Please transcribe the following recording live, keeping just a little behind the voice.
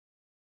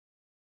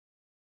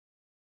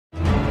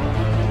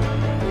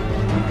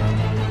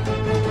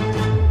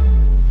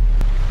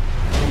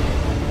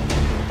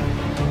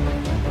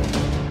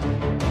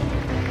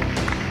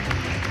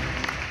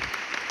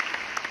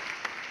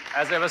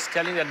as I was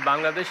telling that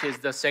Bangladesh is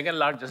the second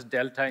largest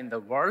delta in the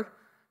world,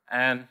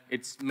 and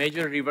its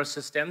major river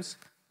systems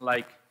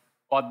like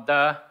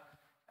Padma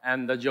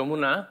and the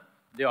Jamuna,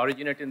 they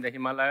originate in the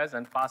Himalayas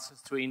and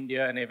passes through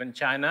India and even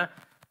China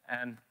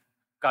and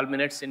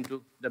culminates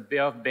into the Bay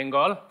of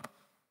Bengal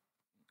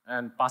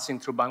and passing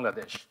through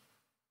Bangladesh.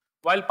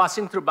 While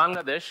passing through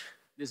Bangladesh,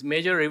 these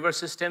major river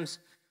systems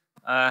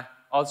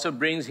also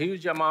brings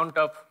huge amount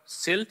of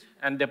silt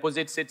and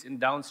deposits it in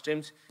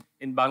downstreams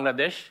in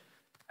Bangladesh.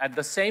 At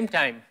the same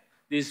time,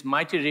 these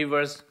mighty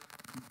rivers,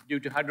 due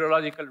to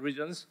hydrological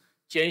reasons,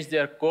 change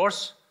their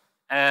course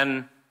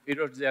and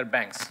erode their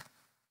banks.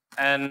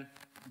 And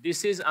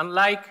this is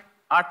unlike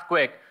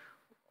earthquake,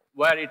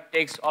 where it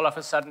takes all of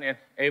a sudden,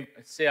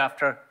 say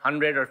after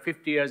 100 or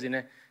 50 years in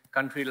a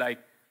country like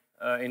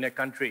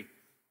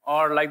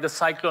or like the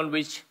cyclone,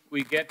 which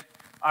we get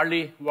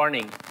early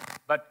warning.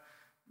 But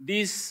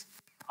this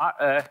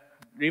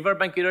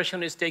riverbank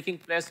erosion is taking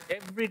place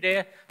every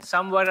day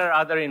somewhere or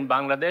other in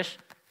Bangladesh,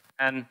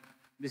 and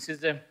this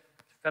is a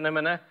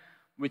phenomena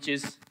which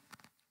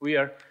we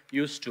are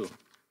used to.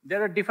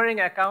 There are differing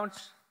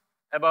accounts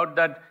about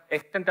the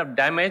extent of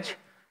damage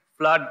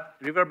flood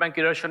riverbank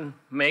erosion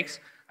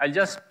makes. I'll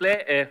just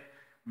play a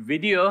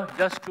video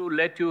just to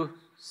let you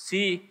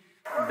see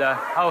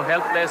how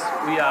helpless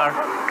we are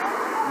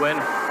when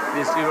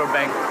this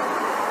riverbank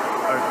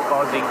are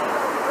causing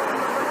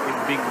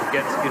it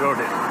gets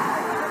eroded.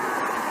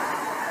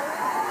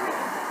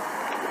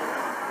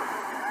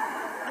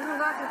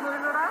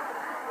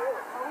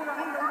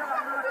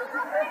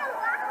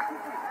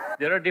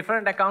 There are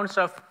different accounts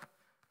of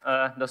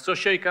the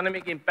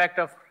socio-economic impact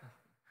of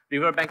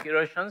riverbank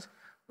erosions.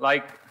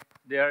 Like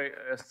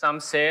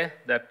some say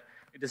that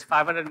it is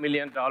 $500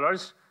 million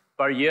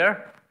per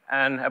year,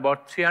 and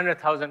about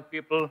 300,000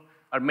 people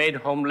are made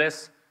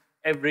homeless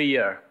every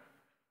year.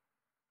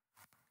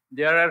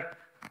 There are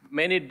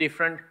many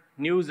different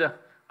news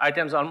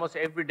items almost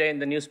every day in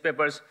the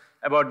newspapers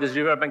about this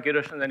riverbank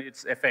erosion and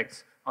its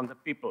effects on the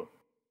people.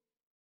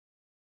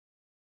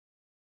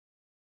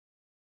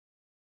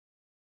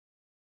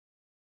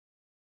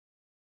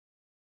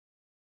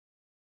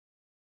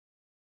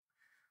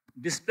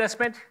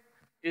 Displacement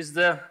is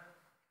the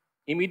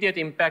immediate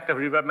impact of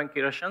riverbank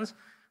erosions,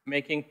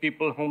 making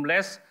people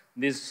homeless.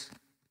 These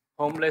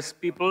homeless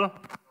people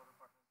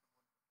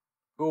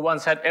who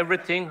once had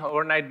everything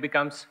overnight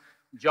becomes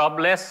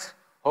jobless,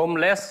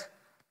 homeless,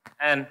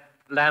 and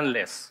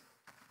landless.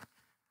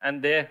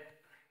 And they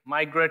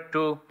migrate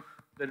to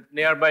the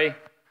nearby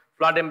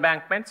flood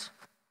embankments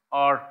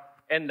or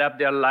end up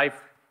their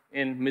life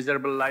in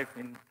miserable life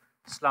in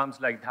slums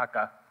like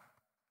Dhaka.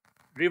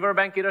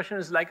 Riverbank erosion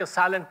is like a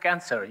silent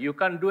cancer. You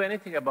can't do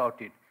anything about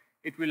it.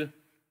 It will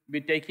be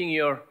taking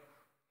your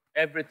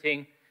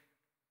everything,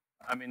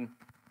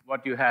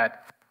 what you had.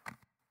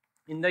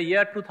 In the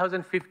year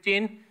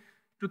 2015,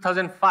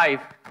 2005,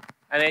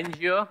 an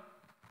NGO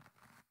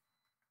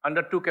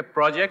undertook a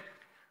project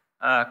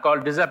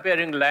called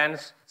Disappearing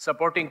Lands,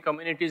 supporting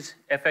communities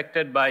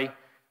affected by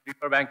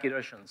riverbank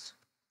erosions.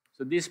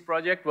 So this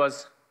project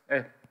was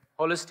a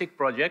holistic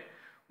project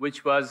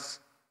which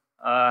was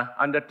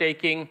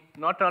undertaking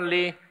not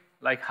only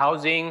like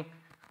housing,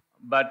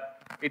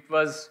 but it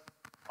was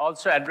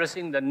also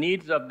addressing the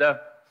needs of the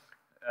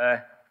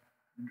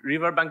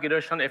riverbank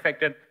erosion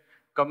affected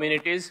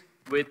communities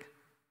with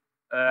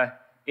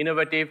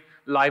innovative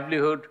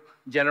livelihood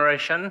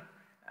generation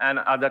and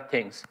other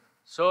things.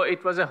 So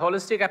it was a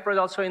holistic approach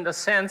also in the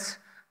sense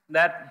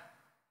that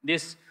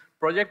this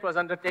project was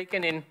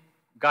undertaken in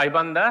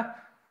Gaibandha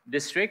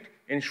district,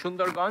 in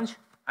Sundarganj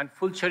and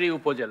Fulchari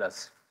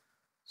Upojelas.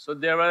 So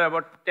there were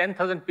about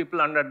 10,000 people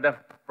under the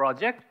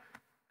project,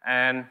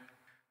 and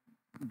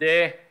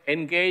they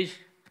engaged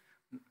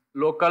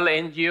local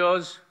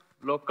NGOs,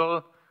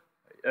 local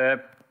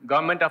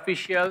government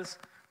officials,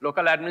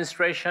 local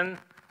administration,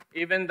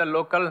 even the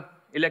local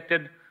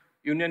elected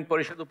Union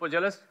Parishad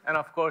Upojelas, and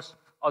of course,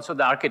 also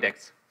the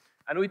architects.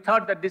 And we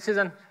thought that this is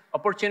an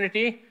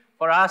opportunity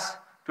for us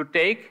to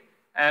take,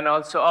 and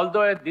also,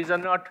 although these are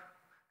not,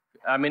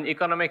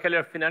 economically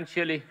or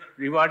financially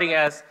rewarding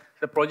as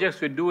the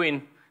projects we do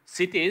in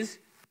cities,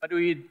 but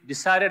we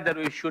decided that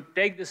we should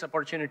take this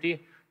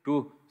opportunity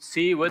to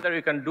see whether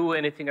we can do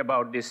anything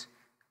about these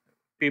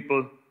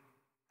people.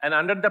 And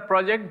under the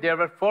project, there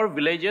were 4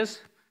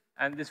 villages,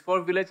 and these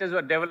 4 villages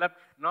were developed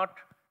not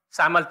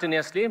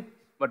simultaneously,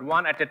 but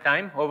one at a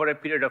time over a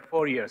period of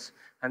 4 years.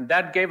 And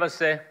that gave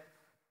us a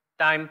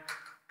time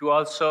to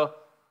also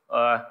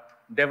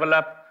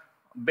develop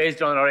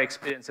based on our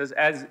experiences,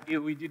 as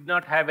we did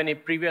not have any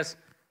previous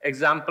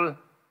example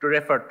to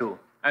refer to.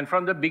 And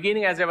from the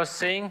beginning, as I was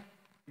saying,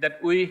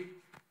 that we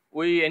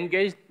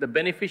engaged the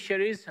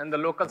beneficiaries and the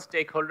local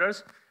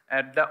stakeholders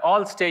at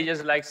all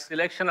stages, like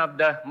selection of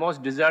the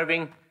most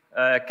deserving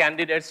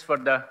candidates for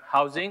the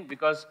housing,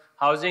 because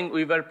housing,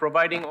 we were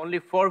providing only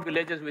 4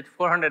 villages with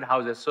 400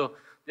 houses. So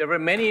there were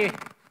many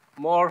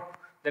more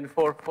than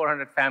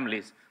 400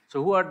 families.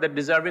 So who are the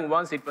deserving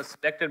ones? It was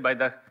selected by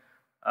the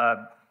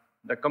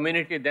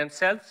community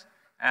themselves,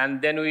 and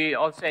then we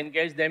also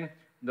engaged them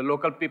the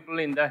local people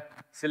in the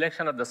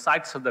selection of the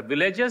sites of the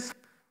villages,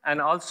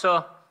 and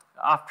also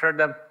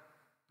after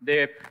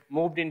they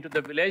moved into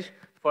the village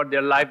for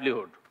their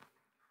livelihood.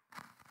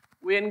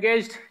 We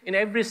engaged in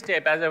every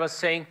step, as I was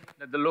saying,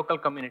 that the local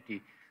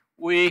community.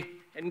 We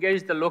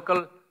engaged the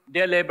local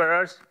day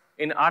laborers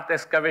in earth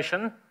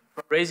excavation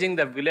for raising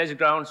the village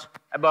grounds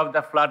above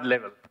the flood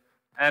level.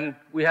 And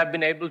we have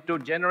been able to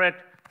generate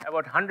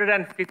about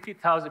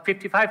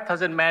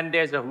 55,000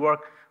 man-days of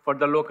work for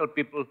the local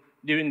people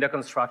during the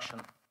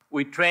construction.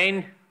 We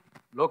trained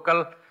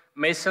local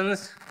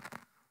masons,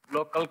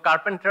 local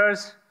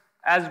carpenters,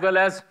 as well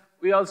as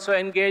we also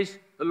engaged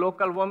the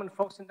local women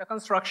folks in the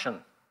construction.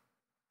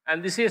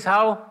 And this is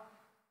how,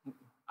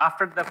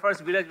 after the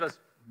first village was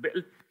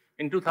built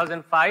in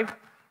 2005,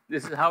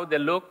 this is how they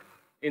looked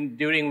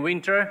during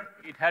winter.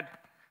 It had,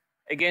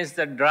 against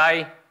the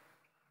dry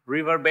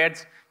river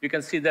beds, you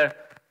can see the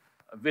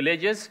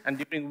villages, and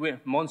during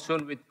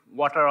monsoon with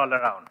water all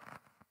around.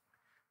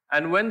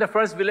 And when the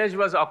first village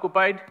was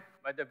occupied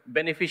by the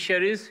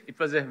beneficiaries, it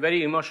was a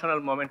very emotional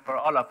moment for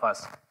all of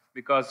us,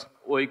 because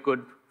we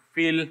could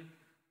feel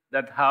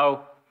that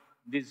how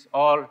these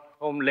all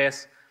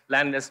homeless,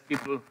 landless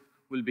people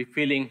will be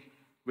feeling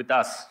with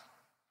us.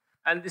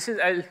 And this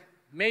is,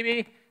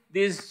 maybe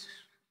these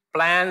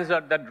plans or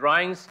the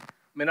drawings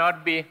may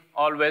not be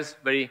always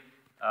very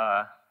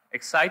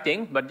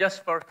exciting, but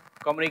just for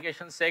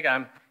communication's sake,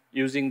 I'm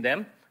using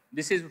them.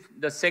 This is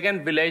the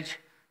second village.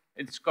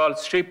 It's called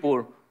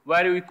Sreepur,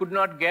 where we could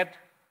not get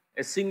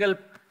a single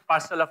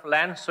parcel of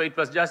land, so it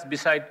was just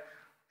beside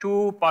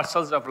two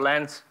parcels of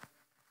lands,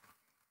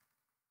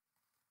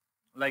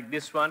 like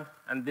this one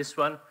and this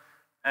one.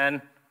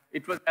 And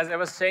it was, as I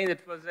was saying,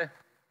 it was a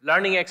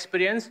learning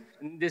experience.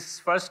 In these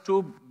first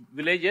two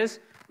villages,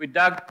 we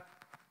dug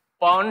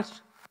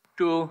ponds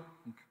to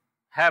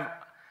have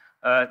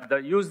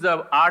use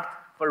the earth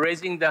for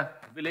raising the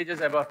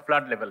villages above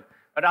flood level.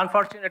 But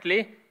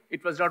unfortunately,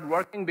 it was not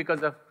working because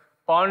the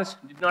ponds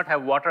did not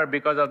have water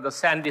because of the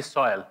sandy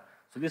soil.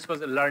 So this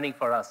was a learning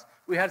for us.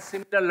 We had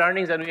similar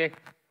learnings, and we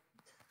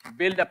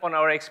built upon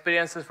our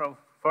experiences from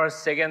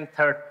first, second,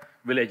 third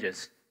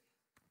villages.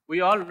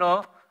 We all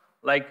know,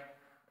 like,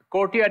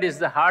 courtyard is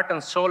the heart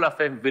and soul of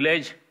a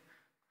village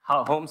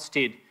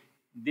homestead.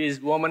 These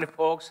women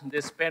folks,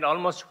 they spend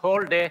almost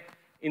whole day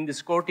in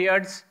these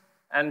courtyards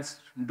and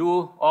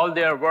do all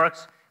their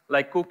works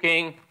like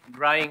cooking,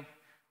 drying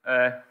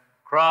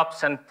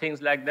crops and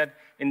things like that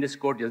in this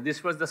courtyard.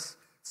 This was the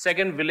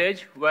second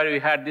village where we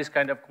had this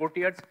kind of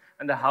courtyards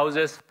and the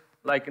houses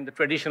like in the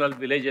traditional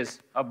villages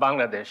of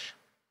Bangladesh.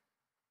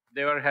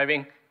 They were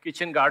having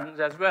kitchen gardens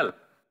as well.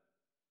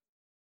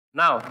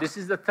 Now, this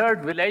is the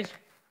third village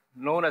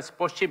known as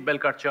Poschim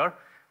Belkachor.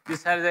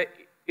 This has an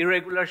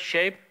irregular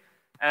shape,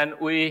 and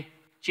we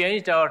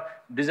changed our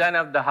design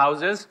of the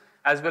houses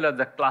as well as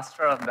the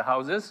cluster of the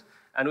houses.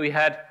 And we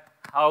had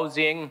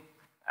housing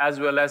as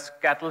well as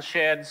cattle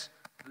sheds,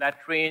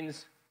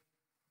 latrines,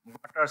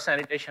 water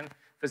sanitation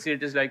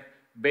facilities like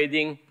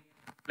bathing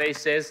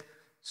places,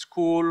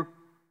 school,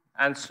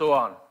 and so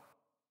on.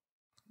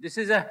 This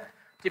is a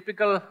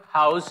typical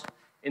house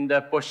in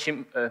the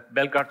Poschim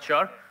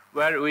Belkachor,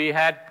 where we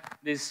had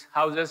these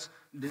houses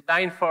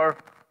designed for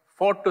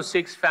 4 to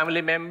 6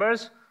 family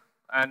members,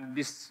 and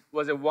this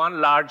was a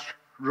one large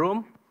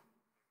room.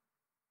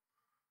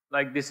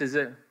 Like this is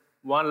a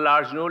one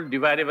large room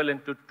dividable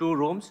into 2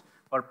 rooms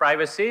for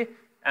privacy,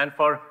 and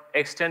for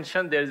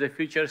extension there is a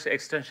future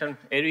extension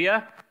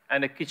area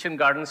and a kitchen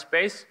garden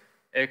space,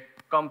 a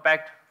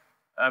compact,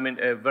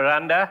 a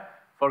veranda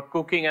for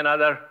cooking and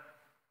other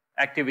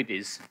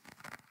activities.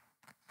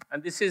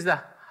 And this is the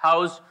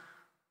house,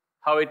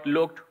 how it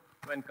looked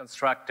when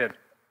constructed,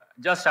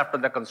 just after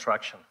the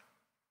construction.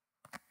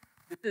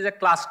 This is a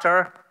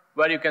cluster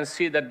where you can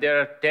see that there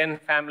are 10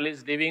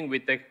 families living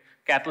with a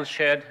cattle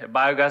shed, a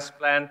biogas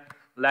plant,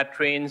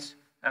 latrines,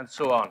 and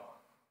so on.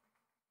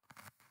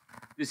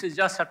 This is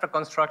just after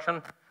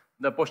construction,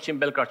 the Poschim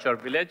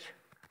Belkachor village.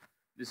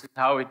 This is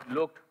how it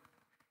looked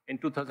in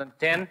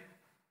 2010.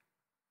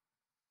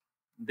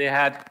 They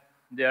had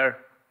their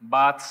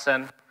baths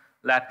and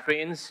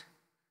latrines.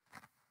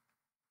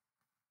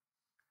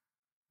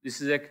 This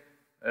is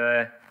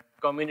a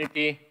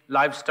community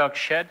livestock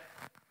shed.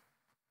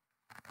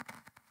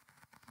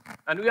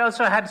 And we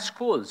also had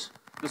schools.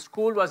 The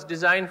school was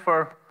designed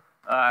for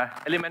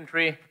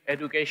elementary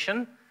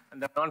education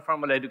and the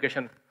non-formal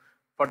education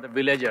for the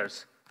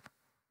villagers.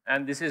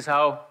 And this is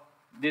how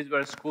these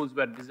schools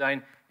were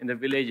designed in the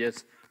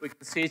villages. We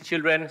can see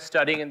children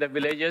studying in the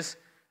villages,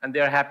 and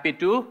they are happy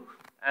too.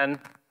 And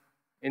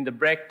in the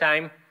break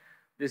time,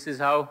 this is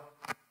how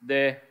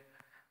they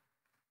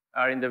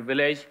are in the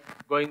village,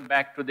 going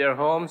back to their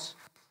homes.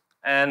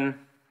 And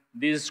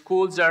these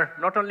schools are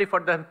not only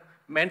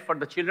meant for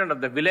the children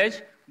of the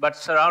village, but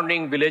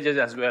surrounding villages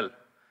as well.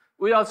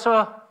 We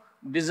also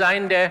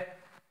designed a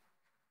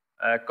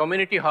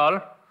community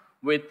hall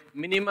with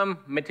minimum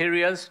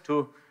materials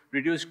to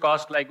reduce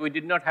cost. Like we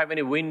did not have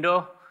any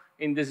window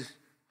in this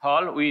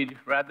hall. We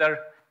rather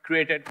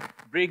created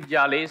brick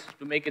jallis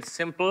to make it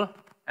simple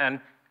and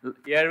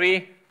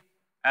airy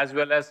as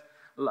well as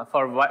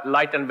for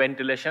light and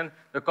ventilation.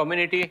 The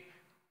community,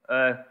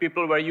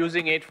 people were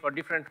using it for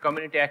different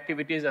community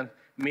activities and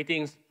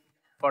meetings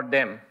for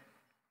them.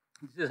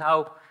 This is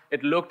how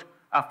it looked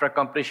after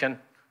completion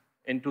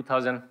in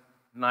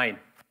 2009.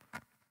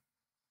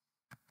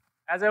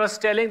 As I was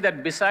telling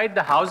that beside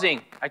the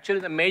housing, actually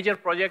the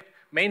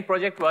main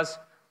project was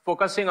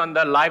focusing on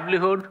the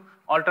livelihood,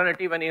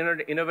 alternative and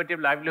innovative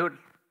livelihood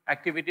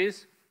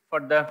activities for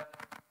the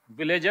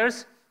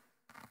villagers.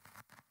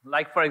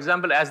 Like for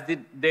example, as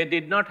they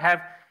did not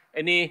have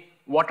any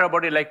water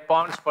body like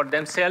ponds for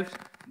themselves,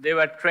 they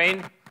were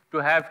trained to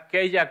have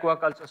cage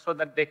aquaculture so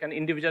that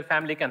individual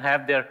family can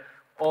have their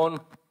own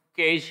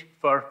cage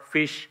for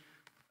fish,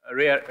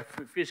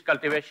 fish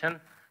cultivation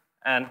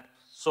and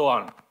so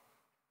on.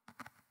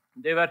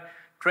 They were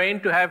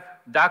trained to have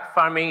duck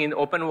farming in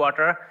open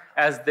water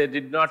as they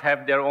did not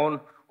have their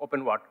own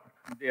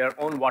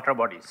water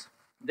bodies.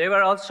 They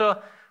were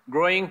also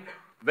growing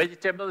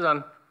vegetables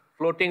on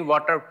floating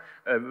water,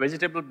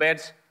 vegetable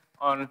beds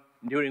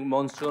during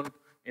monsoon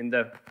in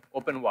the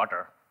open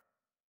water.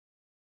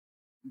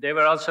 They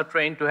were also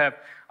trained to have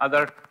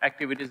other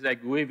activities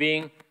like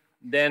weaving,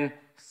 then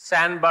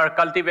sandbar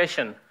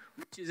cultivation,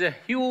 which is a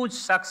huge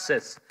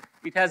success.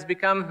 It has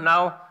become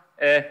now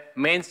a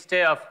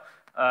mainstay of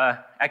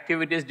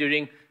activities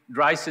during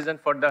dry season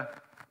for the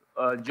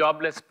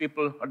jobless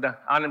people or the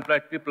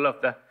unemployed people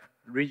of the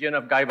region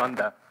of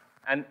Gaibandha.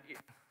 And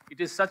it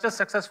is such a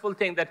successful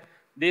thing that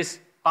these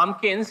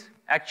pumpkins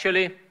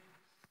actually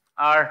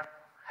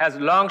has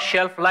long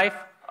shelf life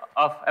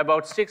of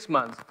about 6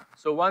 months.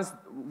 So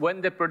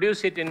when they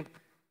produce it in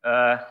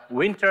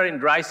winter, in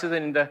dry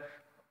season, in the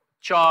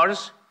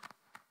chars,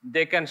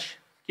 they can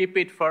keep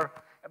it for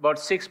about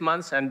 6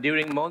 months, and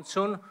during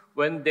monsoon,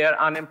 when they are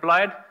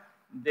unemployed,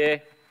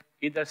 they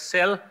either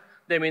sell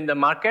them in the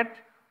market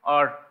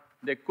or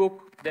they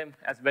cook them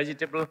as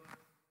vegetable.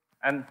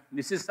 And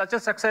this is such a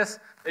success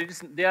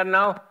that they are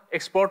now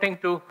exporting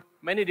to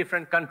many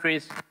different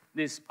countries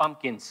these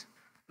pumpkins.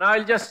 Now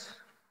I'll just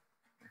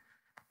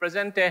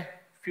present a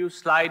few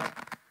slides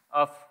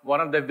of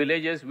one of the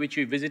villages which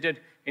we visited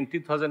in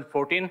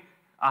 2014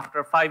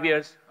 after 5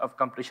 years of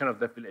completion of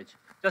the village,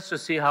 just to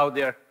see how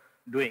they're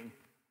doing.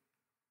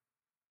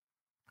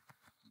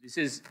 This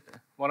is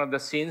one of the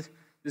scenes.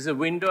 This is a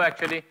window,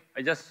 actually.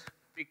 I just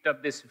picked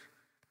up this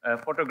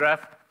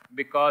photograph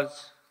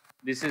because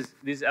this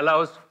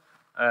allows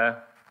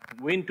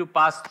wind to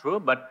pass through,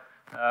 but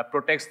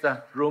protects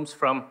the rooms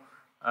from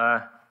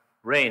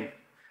rain.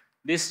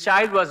 This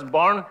child was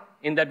born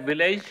in that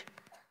village.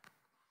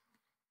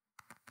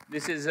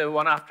 This is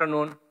one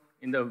afternoon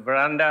in the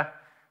veranda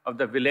of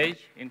the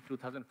village in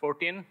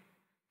 2014.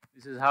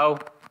 This is how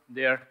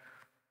they're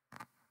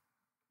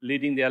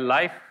leading their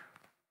life.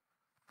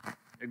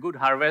 A good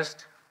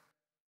harvest.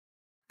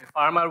 A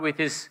farmer with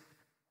his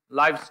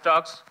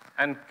livestock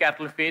and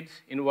cattle feeds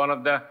in one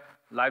of the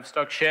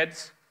livestock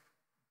sheds.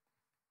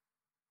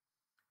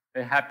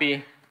 A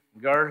happy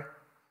girl.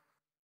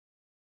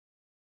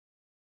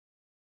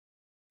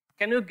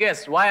 Can you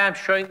guess why I'm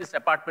showing this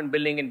apartment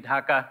building in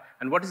Dhaka,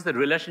 and what is the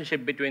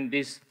relationship between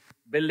this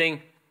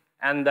building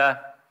and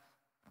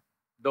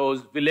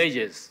those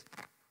villages?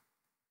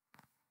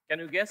 Can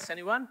you guess,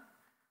 anyone?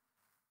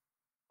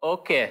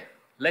 Okay,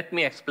 let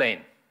me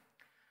explain.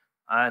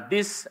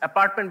 This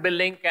apartment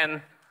building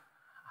can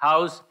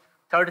house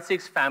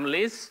 36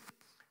 families,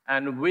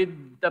 and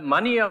with the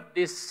money of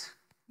this,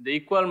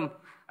 we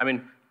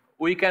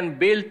can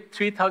build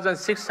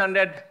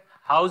 3,600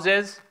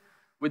 houses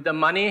with the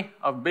money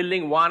of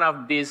building one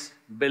of these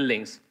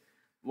buildings,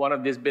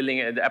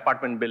 the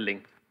apartment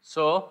building.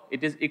 So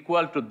it is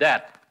equal to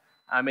that.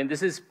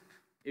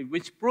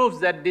 Which proves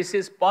that this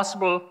is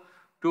possible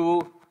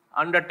to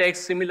undertake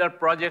similar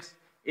projects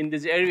in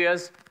these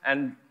areas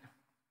and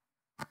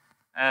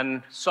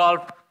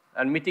solve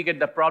and mitigate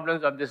the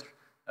problems of these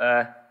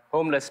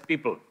homeless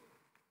people.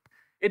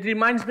 It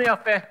reminds me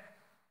of a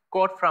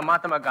quote from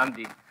Mahatma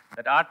Gandhi,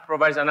 that art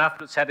provides enough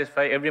to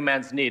satisfy every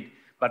man's need,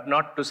 but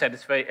not to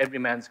satisfy every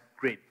man's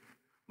greed.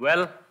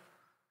 Well,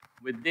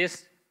 with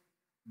this,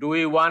 do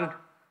we want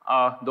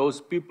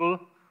those people,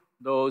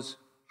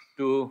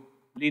 to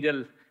lead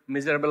a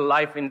miserable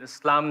life in the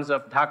slums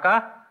of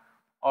Dhaka,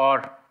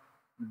 or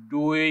do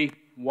we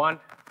want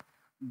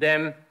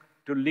them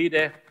to lead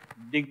a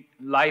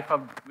life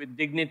with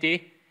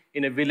dignity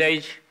in a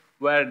village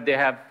where they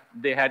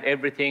had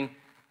everything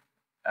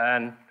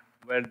and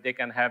where they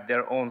can have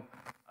their own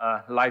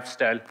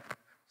lifestyle?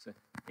 So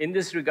in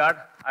this regard,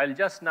 I'll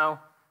just now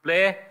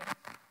play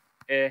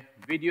a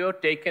video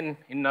taken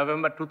in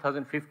November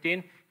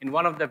 2015 in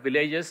one of the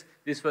villages.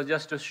 This was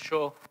just to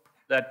show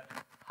that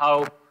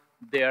how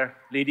they're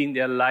leading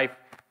their life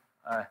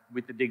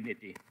with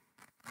dignity.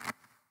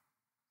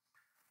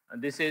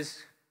 And this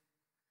is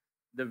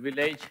the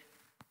village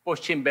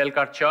Poshchim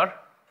Belkarchar.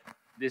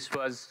 This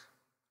was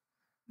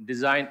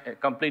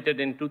completed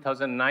in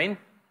 2009,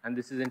 and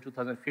this is in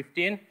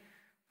 2015.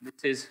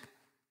 This is,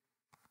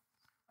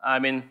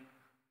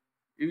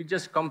 you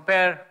just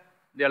compare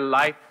their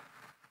life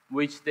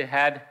which they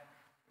had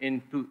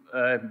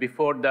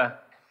before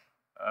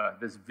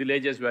these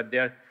villages were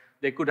there.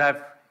 They could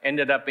have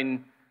ended up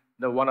in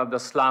one of the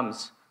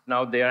slums.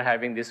 Now they are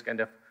having this kind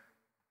of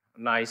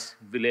nice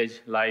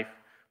village life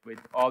with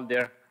all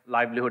their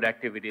livelihood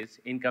activities,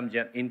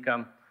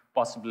 income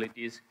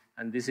possibilities,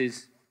 and this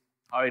is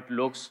how it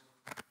looks,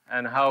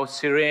 and how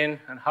serene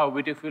and how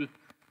beautiful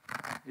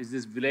is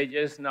these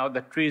villages. Now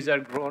the trees are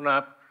grown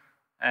up,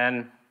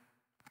 and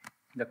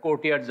the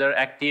courtyards are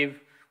active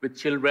with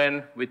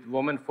children, with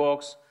women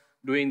folks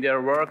doing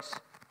their works,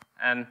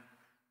 and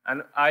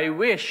I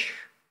wish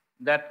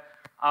that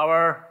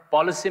our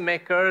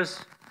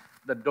policymakers,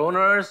 the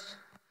donors,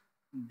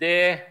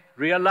 they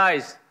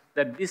realize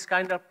that these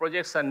kind of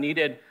projects are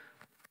needed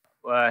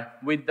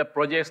with the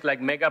projects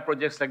like mega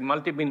projects like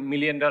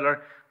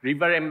multi-million-dollar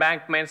river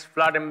embankments,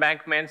 flood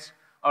embankments,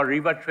 or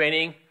river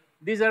training.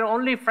 These are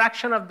only a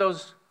fraction of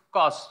those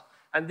costs,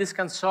 and this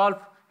can solve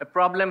a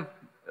problem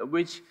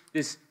which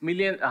these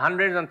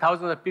hundreds and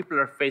thousands of people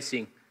are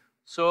facing.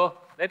 So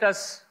let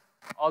us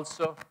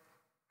also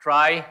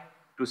try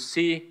to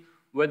see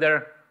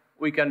whether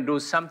we can do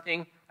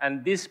something,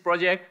 and this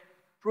project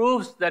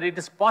proves that it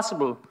is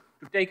possible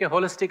to take a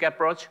holistic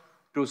approach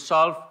to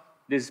solve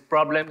these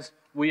problems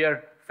we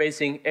are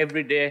facing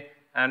every day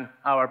and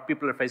our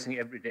people are facing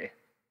every day.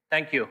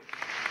 Thank you.